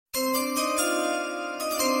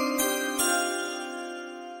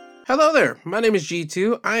Hello there, my name is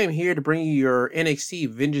G2. I am here to bring you your NXT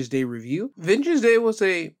Vengeance Day review. Vengeance Day was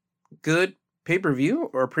a good pay-per-view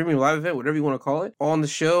or premium live event, whatever you want to call it. On the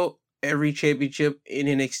show, every championship in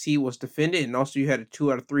NXT was defended, and also you had a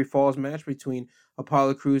 2 out of 3 falls match between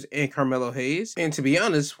Apollo Crews and Carmelo Hayes. And to be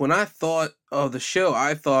honest, when I thought of the show,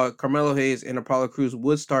 I thought Carmelo Hayes and Apollo Crews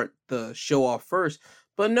would start the show off first.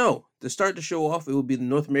 But no, to start the show off, it would be the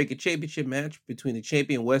North American Championship match between the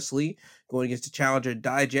champion Wes Lee going against the challenger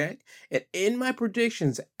Dijak. And in my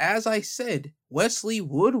predictions, as I said, Wes Lee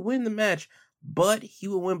would win the match, but he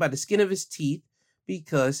would win by the skin of his teeth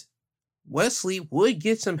because Wes Lee would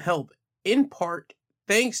get some help, in part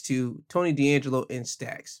thanks to Tony D'Angelo and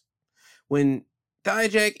Stacks. When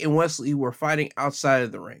Dijak and Wes Lee were fighting outside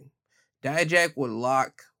of the ring, Dijak would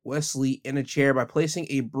lock Wes Lee in a chair by placing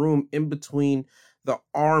a broom in between the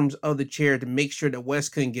arms of the chair to make sure that Wes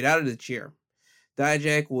couldn't get out of the chair.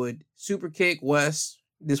 Dijak would super kick Wes.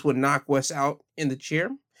 This would knock Wes out in the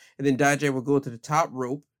chair. And then Dijak would go to the top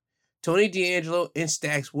rope. Tony D'Angelo and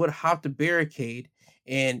Stacks would hop the barricade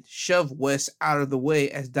and shove Wes out of the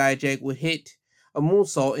way as Dijak would hit a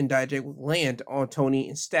moonsault and Dijak would land on Tony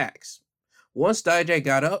and Stacks. Once Dijak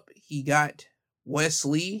got up, he got Wes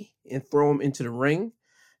Lee and throw him into the ring.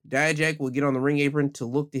 Dijak would get on the ring apron to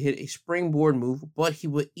look to hit a springboard move, but he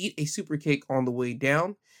would eat a super kick on the way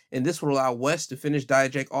down, and this would allow Wes to finish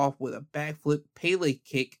Dijak off with a backflip Pele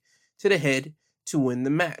kick to the head to win the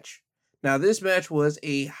match. Now, this match was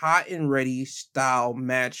a hot and ready style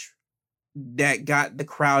match that got the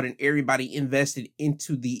crowd and everybody invested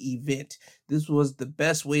into the event. This was the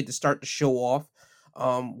best way to start the show off.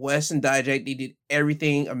 Wes and Dijak, they did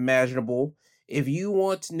everything imaginable. If you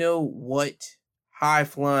want to know what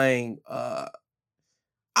high-flying, I'll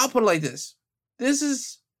put it like this. This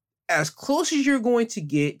is as close as you're going to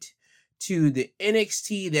get to the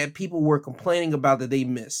NXT that people were complaining about that they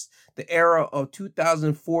missed. The era of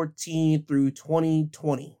 2014 through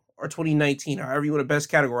 2020 or 2019, however you want to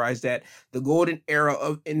best categorize that. The golden era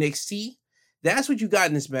of NXT. That's what you got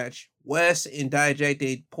in this match. Wes and Dijak,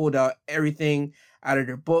 they pulled out everything out of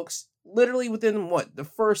their books. Literally within the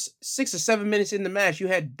first 6 or 7 minutes in the match, you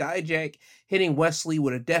had Dijak hitting Wes Lee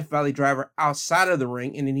with a Death Valley driver outside of the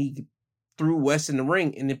ring, and then he threw Wes in the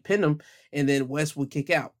ring and then pinned him, and then Wes would kick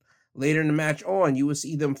out. Later in the match you would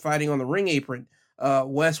see them fighting on the ring apron.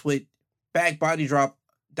 Wes would back body drop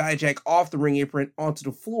Dijak off the ring apron onto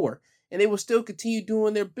the floor, and they would still continue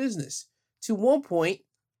doing their business. To one point,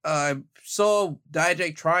 saw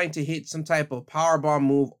Dijak trying to hit some type of powerbomb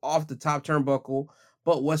move off the top turnbuckle,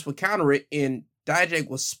 but Wes would counter it, and Dijak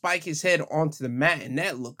would spike his head onto the mat, and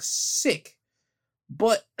that looked sick.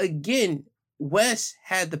 But again, Wes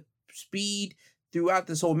had the speed throughout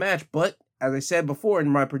this whole match, but as I said before in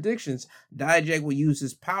my predictions, Dijak would use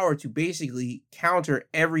his power to basically counter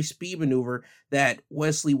every speed maneuver that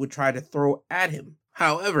Wes Lee would try to throw at him.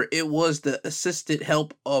 However, it was the assisted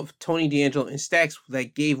help of Tony D'Angelo and Stacks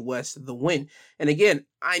that gave Wes the win. And again,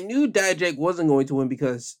 I knew Dijak wasn't going to win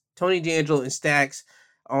because Tony D'Angelo and Stacks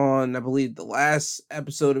on, I believe, the last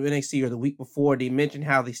episode of NXT or the week before, they mentioned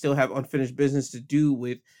how they still have unfinished business to do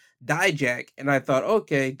with Dijak. And I thought,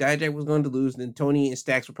 okay, Dijak was going to lose, and then Tony and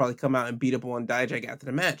Stacks would probably come out and beat up on Dijak after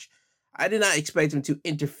the match. I did not expect them to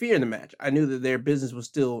interfere in the match. I knew that their business was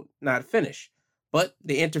still not finished. But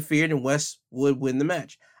they interfered and Wes would win the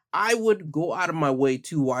match. I would go out of my way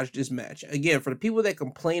to watch this match. Again, for the people that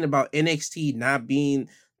complain about NXT not being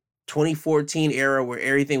 2014 era where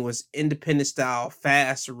everything was independent style,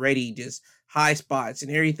 fast, ready, just high spots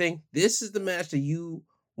and everything, this is the match that you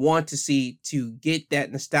want to see to get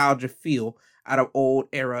that nostalgia feel out of old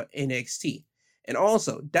era NXT. And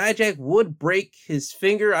also, Dijak would break his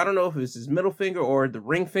finger. I don't know if it was his middle finger or the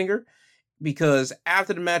ring finger, because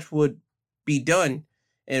after the match would be done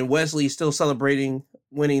and Wes Lee is still celebrating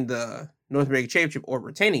winning the North American Championship or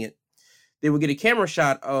retaining it, they would get a camera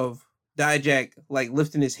shot of Dijak like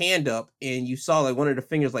lifting his hand up, and you saw like one of the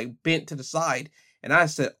fingers like bent to the side, and I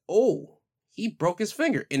said, oh, he broke his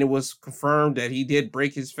finger, and it was confirmed that he did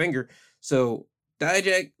break his finger. So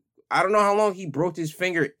Dijak, I don't know how long he broke his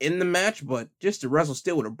finger in the match, but just to wrestle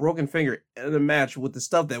still with a broken finger in the match with the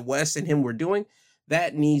stuff that Wes and him were doing,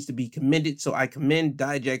 that needs to be commended. So I commend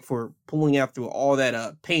Dijak for pulling out through all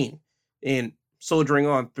that pain and soldiering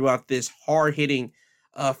on throughout this hard-hitting,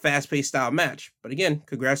 fast-paced style match. But again,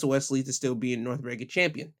 congrats to Wes Lee to still being North American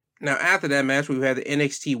champion. Now, after that match, we had the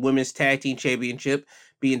NXT Women's Tag Team Championship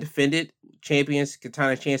being defended. Champions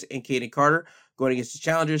Katana Chance and Kaden Carter going against the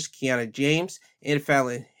challengers Kiana James and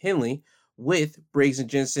Fallon Henley, with Briggs and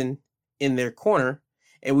Jensen in their corner.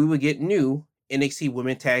 And we would get new NXT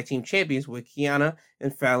Women Tag Team Champions with Kiana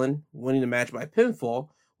and Fallon winning the match by pinfall,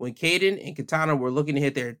 when Kaden and Katana were looking to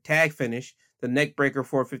hit their tag finish, the neckbreaker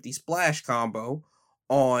 450 splash combo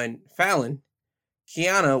on Fallon,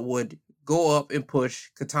 Kiana would go up and push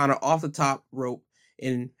Katana off the top rope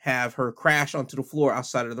and have her crash onto the floor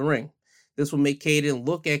outside of the ring. This will make Kaden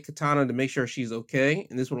look at Katana to make sure she's okay,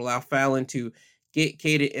 and this would allow Fallon to get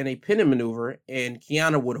Kaden in a pin maneuver, and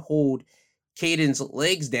Kiana would hold Kaden's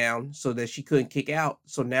legs down so that she couldn't kick out.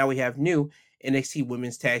 So now we have new NXT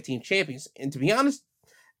Women's Tag Team Champions. And to be honest,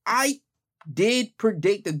 I did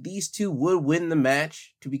predict that these two would win the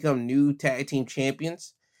match to become new tag team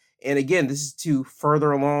champions. And again, this is to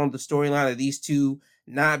further along the storyline of these two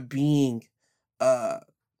not being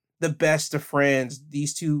the best of friends,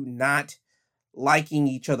 these two not liking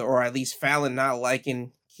each other, or at least Fallon not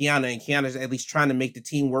liking Kiana, and Kiana's at least trying to make the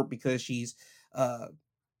team work because she's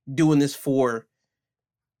doing this for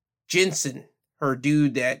Jensen, her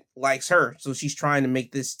dude that likes her. So she's trying to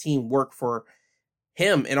make this team work for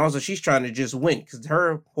him, and also she's trying to just win because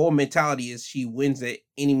her whole mentality is she wins at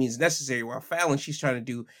any means necessary, while Fallon, she's trying to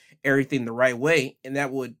do everything the right way, and that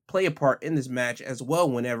would play a part in this match as well.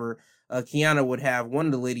 Whenever Kiana would have one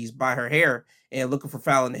of the ladies by her hair and looking for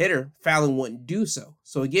Fallon to hit her, Fallon wouldn't do so.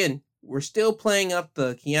 So again, we're still playing up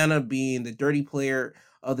the Kiana being the dirty player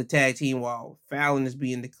of the tag team, while Fallon is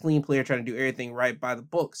being the clean player trying to do everything right by the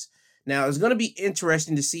books. Now, it's going to be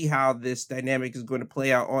interesting to see how this dynamic is going to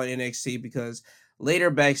play out on NXT, because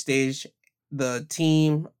later backstage, the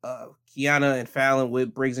team, Kiana and Fallon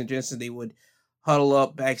with Briggs and Jensen, they would huddle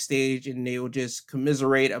up backstage and they would just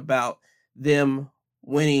commiserate about them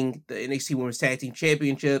winning the NXT Women's Tag Team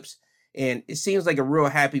Championships. And it seems like a real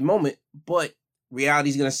happy moment, but reality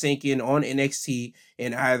is going to sink in on NXT,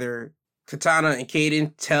 and either Katana and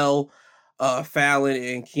Kaden tell Fallon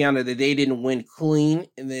and Kiana that they didn't win clean,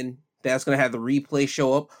 and then that's going to have the replay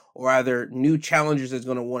show up, or either new challengers that's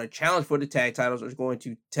going to want to challenge for the tag titles are going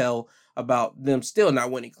to tell about them still not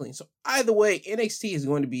winning clean. So either way, NXT is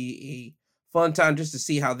going to be a fun time just to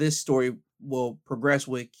see how this story will progress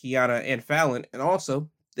with Kiana and Fallon, and also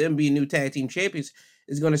them being new tag team champions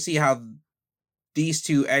is going to see how these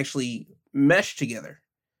two actually mesh together,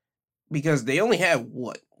 because they only had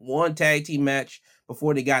one tag team match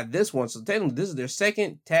before they got this one. So technically this is their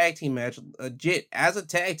second tag team match legit as a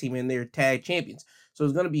tag team, and they're tag champions. So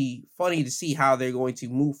it's going to be funny to see how they're going to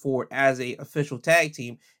move forward as a official tag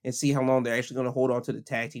team and see how long they're actually going to hold on to the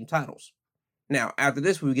tag team titles. Now, after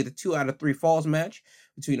this, we would get the 2 out of 3 falls match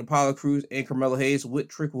between Apollo Crews and Carmelo Hayes with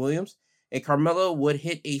Trick Williams. And Carmelo would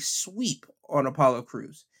hit a sweep on Apollo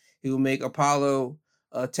Crews. He would make Apollo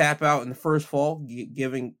tap out in the first fall,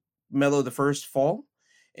 giving Melo the first fall.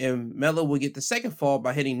 And Melo would get the second fall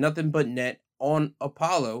by hitting nothing but net on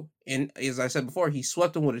Apollo. And as I said before, he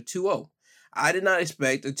swept him with a 2-0. I did not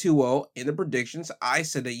expect a 2-0 in the predictions. I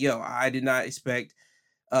said that, I did not expect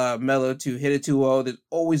Melo to hit a 2-0. They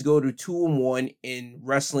always go to 2-1 in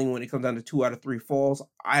wrestling when it comes down to 2 out of 3 falls.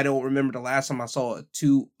 I don't remember the last time I saw a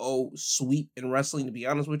 2-0 sweep in wrestling, to be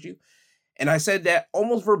honest with you. And I said that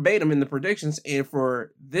almost verbatim in the predictions. And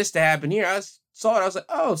for this to happen here, I saw it. I was like,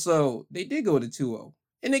 oh, so they did go to 2-0.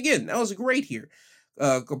 And again, that was great here.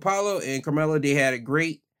 Apollo and Carmelo, they had a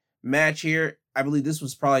great match here. I believe this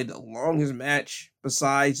was probably the longest match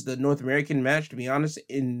besides the North American match, to be honest,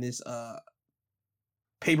 in this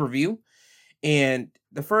pay-per-view. And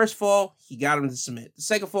the first fall, he got him to submit. The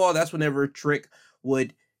second fall, that's whenever Trick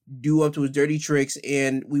would do up to his dirty tricks,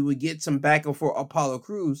 and we would get some backup for Apollo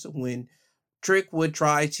Crews when Trick would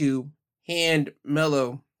try to hand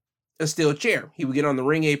Melo a steel chair. He would get on the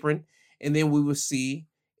ring apron, and then we would see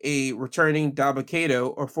a returning Dabba-Kato,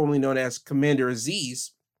 or formerly known as Commander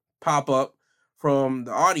Aziz, pop up from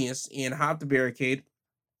the audience and hop the barricade,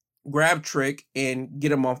 grab Trick, and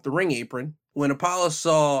get him off the ring apron. When Apollo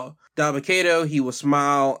saw Dabba-Kato, he would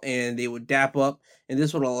smile and they would dap up, and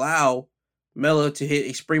this would allow Melo to hit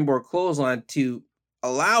a springboard clothesline to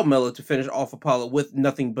allow Melo to finish off Apollo with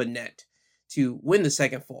nothing but net to win the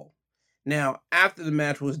second fall. Now, after the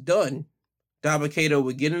match was done, Dabba-Kato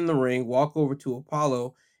would get in the ring, walk over to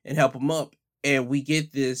Apollo, and help him up, and we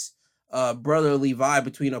get this brotherly vibe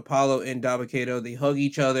between Apollo and Dabba-Kato. They hug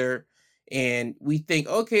each other, and we think,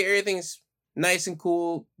 okay, everything's nice and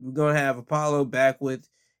cool. We're going to have Apollo back with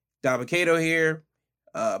Dabba-Kato here,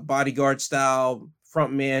 bodyguard style,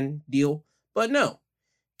 frontman deal. But no,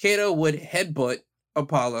 Kato would headbutt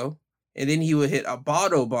Apollo, and then he would hit a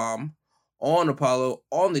bottle bomb on Apollo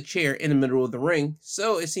on the chair in the middle of the ring.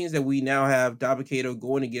 So it seems that we now have Dabba-Kato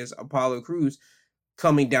going against Apollo Crews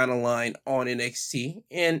coming down the line on NXT.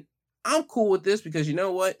 And I'm cool with this because you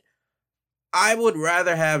know what? I would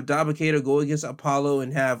rather have Dabba-Kato go against Apollo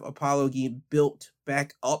and have Apollo get built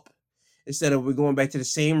back up instead of we're going back to the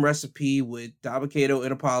same recipe with Dabba-Kato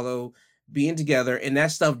and Apollo being together, and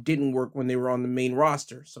that stuff didn't work when they were on the main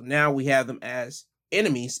roster. So now we have them as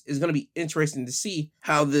enemies. It's going to be interesting to see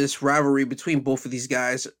how this rivalry between both of these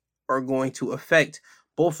guys are going to affect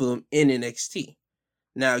both of them in NXT.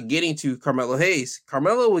 Now, getting to Carmelo Hayes,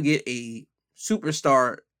 Carmelo will get a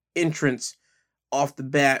superstar entrance off the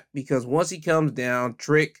bat because once he comes down,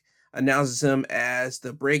 Trick announces him as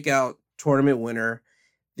the breakout tournament winner,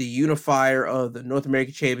 the unifier of the North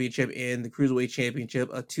American Championship and the Cruiserweight Championship,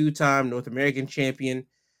 a 2-time North American champion.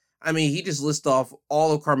 I mean, he just lists off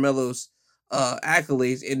all of Carmelo's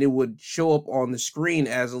accolades, and it would show up on the screen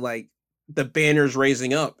as like the banners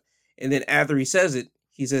raising up. And then after he says it,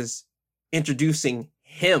 he says, introducing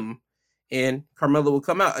him, and Carmelo will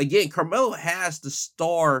come out. Again, Carmelo has the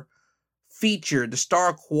star feature, the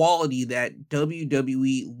star quality that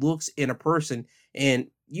WWE looks in a person. And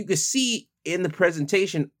you can see in the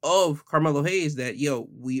presentation of Carmelo Hayes that,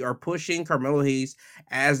 we are pushing Carmelo Hayes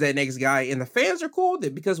as that next guy. And the fans are cool with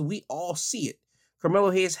it because we all see it.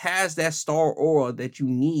 Carmelo Hayes has that star aura that you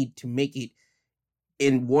need to make it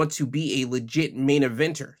and want to be a legit main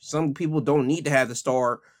eventer. Some people don't need to have the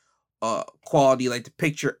star quality, like the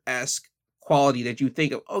picturesque quality that you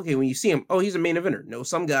think of, okay, when you see him, oh, he's a main eventer. No,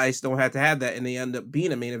 some guys don't have to have that, and they end up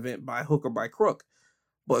being a main event by hook or by crook.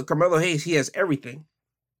 But Carmelo Hayes, he has everything.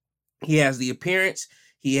 He has the appearance,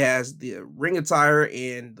 he has the ring attire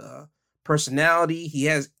and the personality. He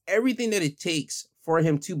has everything that it takes for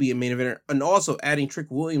him to be a main eventer. And also adding Trick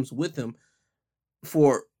Williams with him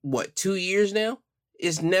for, 2 years now?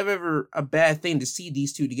 It's never ever a bad thing to see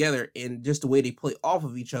these two together, and just the way they play off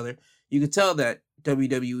of each other. You can tell that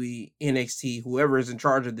WWE, NXT, whoever is in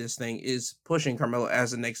charge of this thing is pushing Carmelo as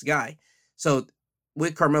the next guy. So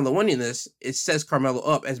with Carmelo winning this, it sets Carmelo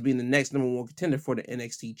up as being the next number one contender for the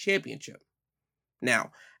NXT Championship.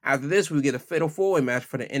 Now, after this, we get a Fatal 4-Way match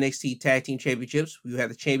for the NXT Tag Team Championships. We have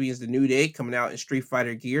the champions, The New Day, coming out in Street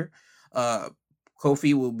Fighter gear.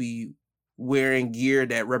 Kofi will be wearing gear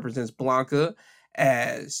that represents Blanca,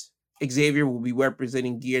 as Xavier will be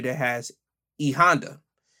representing gear that has E Honda.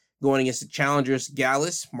 Going against the challengers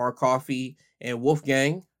Gallus, Mark Coffey, and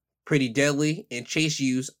Wolfgang, Pretty Deadly, and Chase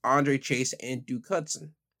Hughes, Andre Chase, and Duke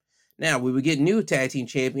Hudson. Now, we would get new tag team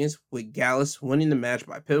champions with Gallus winning the match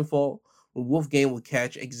by pinfall, when Wolfgang would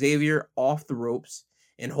catch Xavier off the ropes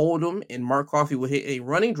and hold him, and Mark Coffey would hit a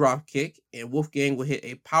running drop kick, and Wolfgang would hit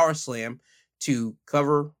a power slam to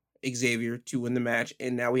cover Xavier to win the match,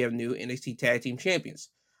 and now we have new NXT Tag Team Champions.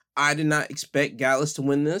 I did not expect Gallus to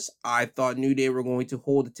win this. I thought New Day were going to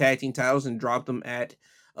hold the tag team titles and drop them at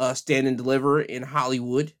Stand and Deliver in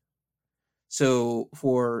Hollywood. So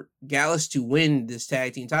for Gallus to win this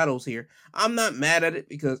tag team titles here, I'm not mad at it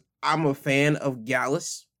because I'm a fan of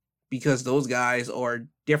Gallus, because those guys are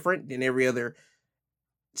different than every other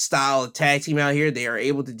style of tag team out here. They are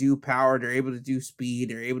able to do power, they're able to do speed,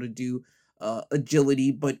 they're able to do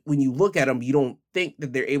agility, but when you look at them, you don't think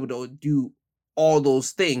that they're able to do all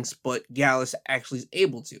those things, but Gallus actually is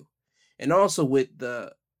able to. And also with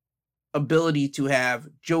the ability to have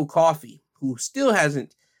Joe Coffey, who still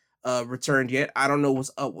hasn't returned yet. I don't know what's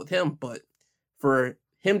up with him, but for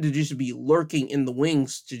him to just be lurking in the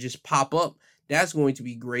wings to just pop up, that's going to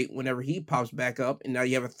be great whenever he pops back up. And now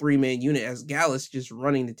you have a 3-man unit as Gallus just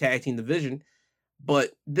running the tag team division.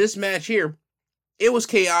 But this match here, it was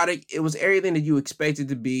chaotic. It was everything that you expected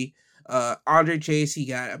to be. Andre Chase, he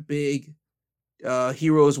got a big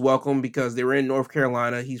hero's welcome because they were in North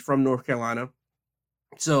Carolina. He's from North Carolina.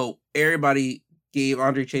 So everybody gave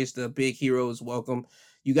Andre Chase the big hero's welcome.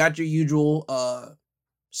 You got your usual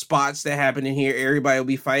spots that happen in here. Everybody will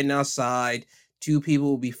be fighting outside. 2 people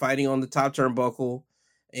will be fighting on the top turnbuckle.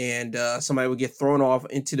 And somebody will get thrown off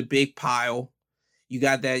into the big pile. You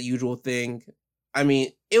got that usual thing. I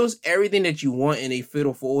mean, it was everything that you want in a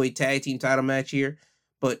Fatal 4-Way tag team title match here.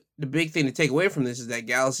 But the big thing to take away from this is that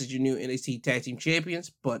Gallus is your new NXT tag team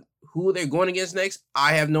champions. But who they're going against next,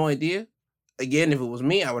 I have no idea. Again, if it was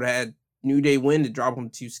me, I would have had New Day win to drop them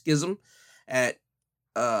to Schism at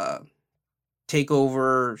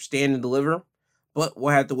TakeOver Stand and Deliver. But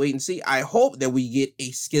we'll have to wait and see. I hope that we get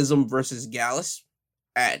a Schism versus Gallus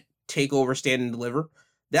at TakeOver Stand and Deliver.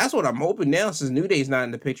 That's what I'm hoping now, since New Day's not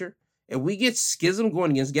in the picture. If we get Schism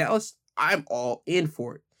going against Gallus, I'm all in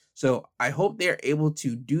for it. So I hope they're able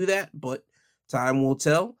to do that, but time will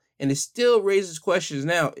tell. And it still raises questions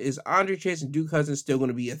now. Is Andre Chase and Duke Hudson still going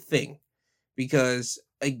to be a thing? Because,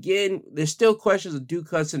 again, there's still questions of Duke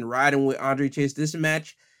Hudson riding with Andre Chase. This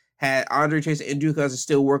match had Andre Chase and Duke Hudson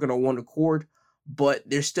still working on one accord, but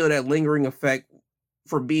there's still that lingering effect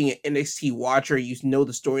for being an NXT watcher. You know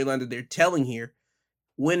the storyline that they're telling here.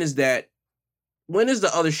 when is the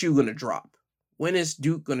other shoe going to drop? When is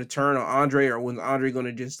Duke going to turn on Andre, or when Andre going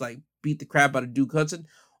to just like beat the crap out of Duke Hudson?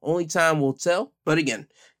 Only time will tell. But again,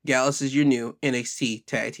 Gallus is your new NXT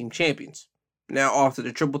Tag Team Champions. Now off to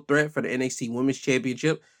the triple threat for the NXT Women's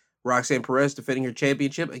Championship. Roxanne Perez defending her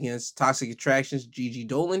championship against Toxic Attractions, Gigi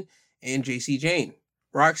Dolan, and Jacy Jayne.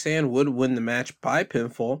 Roxanne would win the match by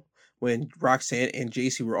pinfall when Roxanne and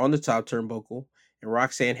Jacy were on the top turnbuckle, and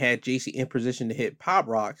Roxanne had Jacy in position to hit pop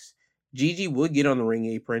rocks. Gigi would get on the ring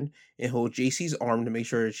apron and hold Jacy's arm to make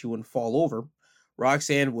sure that she wouldn't fall over.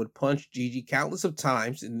 Roxanne would punch Gigi countless of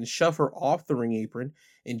times and then shove her off the ring apron,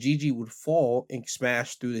 and Gigi would fall and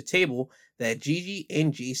smash through the table that Gigi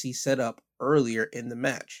and Jacy set up earlier in the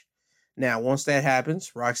match. Now, once that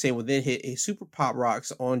happens, Roxanne would then hit a super pop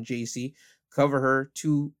rocks on Jacy, cover her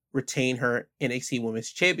to retain her NXT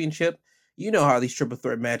Women's Championship. You know how these triple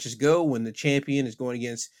threat matches go when the champion is going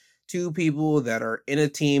against two people that are in a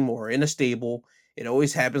team or in a stable. It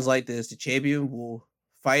always happens like this. The champion will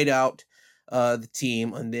fight out the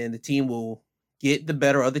team, and then the team will get the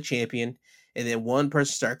better of the champion, and then one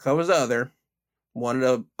person covers the other. One of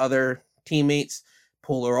the other teammates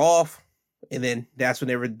pull her off, and then that's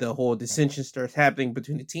whenever the whole dissension starts happening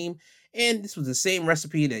between the team. And this was the same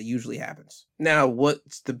recipe that usually happens. Now,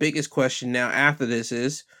 what's the biggest question now after this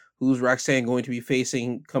is, who's Roxanne going to be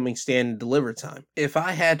facing coming Stand and Deliver time? If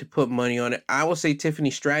I had to put money on it, I would say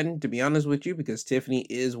Tiffany Stratton, to be honest with you, because Tiffany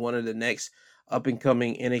is one of the next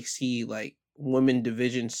up-and-coming NXT, like, women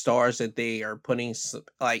division stars that they are putting,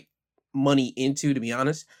 like, money into, to be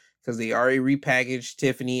honest, because they already repackaged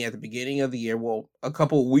Tiffany at the beginning of the year, well, a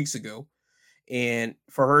couple of weeks ago. And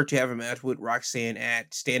for her to have a match with Roxanne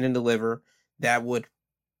at Stand and Deliver, that would,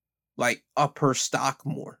 like, up her stock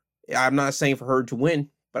more. I'm not saying for her to win,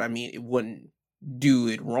 but I mean, it wouldn't do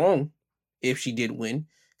it wrong if she did win,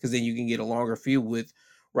 because then you can get a longer feud with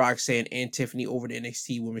Roxanne and Tiffany over the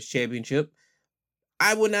NXT Women's Championship.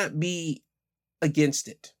 I would not be against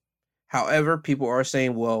it. However, people are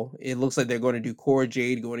saying, well, it looks like they're going to do Cora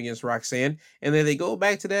Jade going against Roxanne, and then they go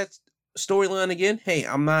back to that storyline again. Hey,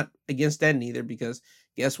 I'm not against that neither, because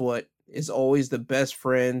guess what? It's always the best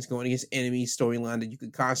friends going against enemies storyline that you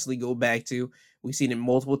could constantly go back to. We've seen it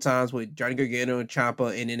multiple times with Johnny Gargano and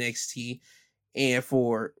Ciampa in NXT, and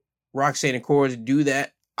for Roxanne and Cora to do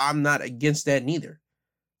that, I'm not against that neither.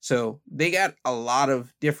 So they got a lot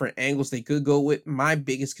of different angles they could go with. My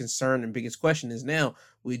biggest concern and biggest question is now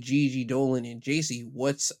with Gigi Dolan and Jacy,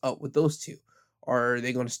 what's up with those two? Are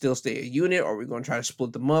they going to still stay a unit? Or are we going to try to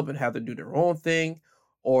split them up and have them do their own thing?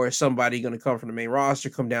 Or is somebody going to come from the main roster,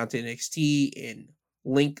 come down to NXT and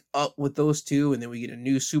link up with those two, and then we get a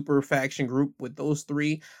new super faction group with those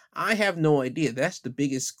three? I have no idea. That's the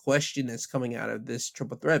biggest question that's coming out of this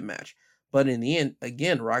triple threat match. But in the end,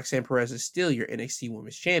 again, Roxanne Perez is still your NXT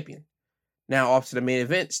Women's Champion. Now off to the main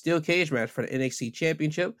event, steel cage match for the NXT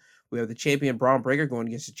Championship. We have the champion Bron Breakker going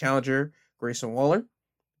against the challenger Grayson Waller.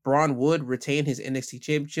 Bron would retain his NXT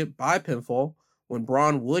Championship by pinfall when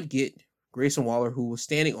Bron would get Grayson Waller, who was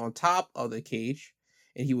standing on top of the cage,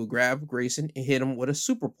 and he would grab Grayson and hit him with a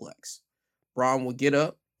superplex. Bron would get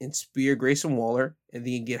up and spear Grayson Waller and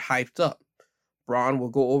then get hyped up. Bron will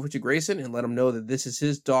go over to Grayson and let him know that this is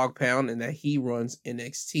his dog pound and that he runs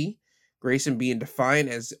NXT. Grayson, being defiant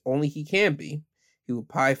as only he can be, he would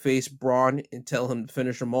pie face Bron and tell him to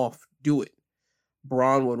finish him off. Do it.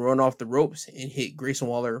 Bron would run off the ropes and hit Grayson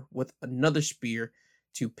Waller with another spear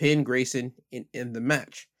to pin Grayson and end the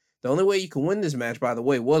match. The only way you can win this match, by the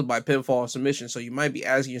way, was by pinfall submission. So you might be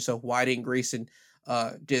asking yourself, why didn't Grayson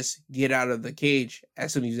just get out of the cage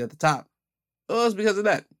as soon as he was at the top? Well, it's because of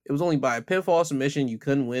that. It was only by a pinfall submission. You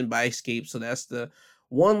couldn't win by escape. So that's the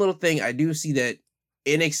one little thing I do see that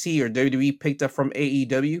NXT or WWE picked up from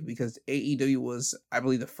AEW, because AEW was, I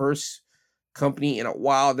believe, the first company in a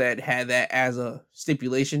while that had that as a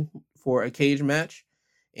stipulation for a cage match.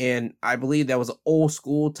 And I believe that was an old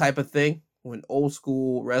school type of thing, when old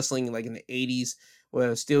school wrestling, like in the 80s,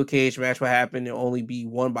 where a steel cage match would happen and only be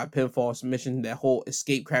won by pinfall submission. That whole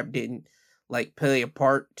escape crap didn't like play a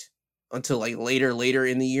part until like later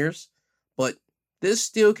in the years. But this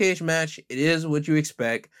steel cage match, it is what you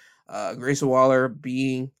expect. Grayson Waller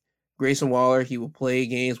being Grayson Waller, he will play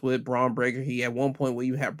games with Bron Breakker. He at one point where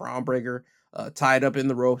you have Bron Breakker tied up in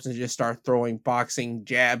the ropes and just start throwing boxing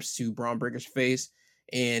jabs to Bron Breakker's face,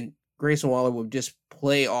 and Grayson Waller would just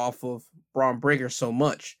play off of Bron Breakker so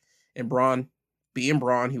much. And Bron, being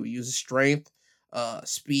Bron, he would use his strength,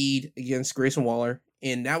 speed against Grayson Waller.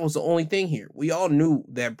 And that was the only thing here. We all knew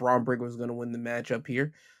that Bron Breakker was going to win the match up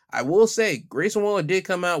here. I will say, Grayson Waller did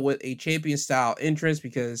come out with a champion-style entrance,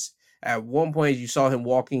 because At one point, you saw him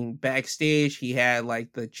walking backstage. He had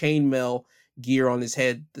like the chainmail gear on his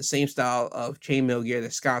head, the same style of chainmail gear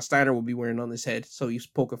that Scott Steiner would be wearing on his head. So he's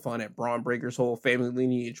poking fun at Braun Breaker's whole family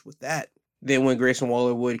lineage with that. Then when Grayson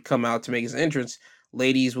Waller would come out to make his entrance,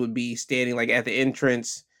 ladies would be standing like at the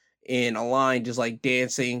entrance in a line, just like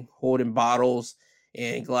dancing, holding bottles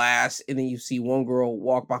and glass. And then you see one girl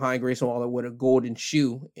walk behind Grayson Waller with a golden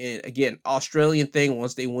shoe. And again, Australian thing,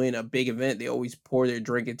 once they win a big event, they always pour their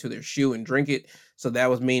drink into their shoe and drink it. So that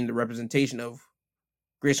was mainly the representation of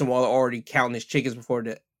Grayson Waller already counting his chickens before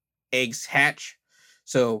the eggs hatch.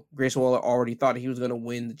 So Grayson Waller already thought he was going to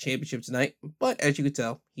win the championship tonight. But as you could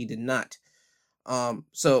tell, he did not.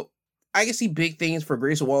 So I can see big things for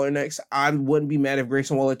Grayson Waller next. I wouldn't be mad if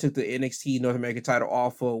Grayson Waller took the NXT North American title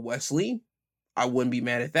off of Wesley. I wouldn't be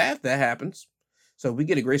mad at that if that happens. So if we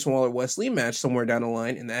get a Grayson Waller-Wesley match somewhere down the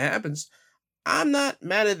line and that happens, I'm not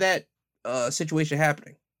mad at that situation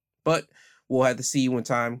happening. But we'll have to see when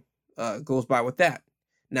time goes by with that.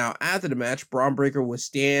 Now, after the match, Braun Breaker would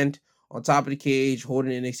stand on top of the cage,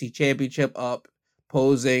 holding the NXT Championship up,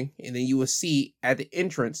 posing, and then you will see at the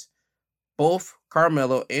entrance, both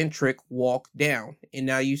Carmelo and Trick walk down. And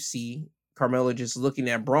now you see Carmelo just looking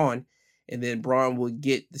at Braun, and then Braun will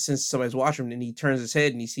get the sense somebody's watching him, and he turns his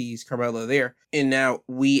head and he sees Carmelo there. And now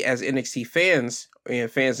we as NXT fans, and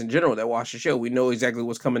fans in general that watch the show, we know exactly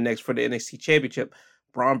what's coming next for the NXT Championship.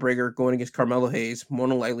 Braun Breaker going against Carmelo Hayes, more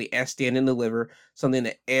than likely at Stand and Deliver, something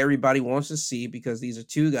that everybody wants to see because these are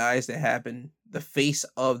two guys that have been the face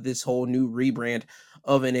of this whole new rebrand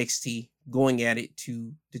of NXT, going at it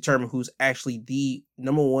to determine who's actually the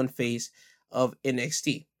number one face of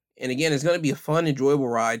NXT. And again, it's going to be a fun, enjoyable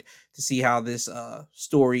ride to see how this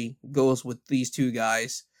story goes with these two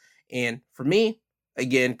guys. And for me,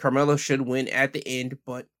 again, Carmelo should win at the end,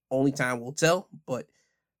 but only time will tell. But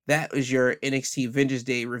that was your NXT Vengeance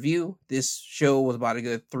Day review. This show was about a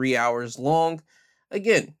good 3 hours long.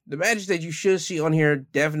 Again, the matches that you should see on here,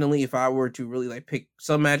 definitely, if I were to really like pick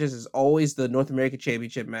some matches, is always the North American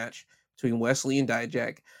Championship match between Wesley and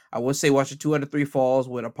Dijak. I would say watch the 2 out of 3 falls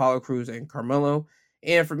with Apollo Crews and Carmelo.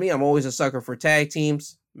 And for me, I'm always a sucker for tag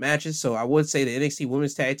teams matches. So I would say the NXT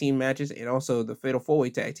Women's Tag Team matches and also the Fatal 4-Way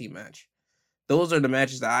Tag Team match. Those are the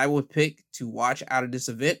matches that I would pick to watch out of this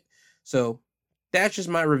event. So that's just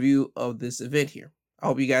my review of this event here. I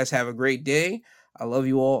hope you guys have a great day. I love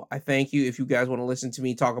you all. I thank you. If you guys want to listen to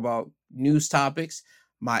me talk about news topics,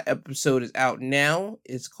 my episode is out now.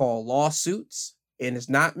 It's called Lawsuits, and it's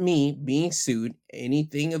not me being sued,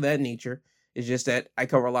 anything of that nature. It's just that I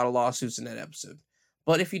cover a lot of lawsuits in that episode.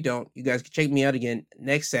 But if you don't, you guys can check me out again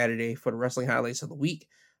next Saturday for the wrestling highlights of the week.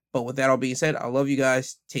 But with that all being said, I love you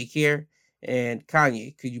guys. Take care. And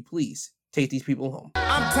Kanye, could you please take these people home?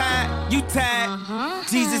 I'm tired, you tired,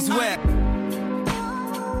 Jesus wept.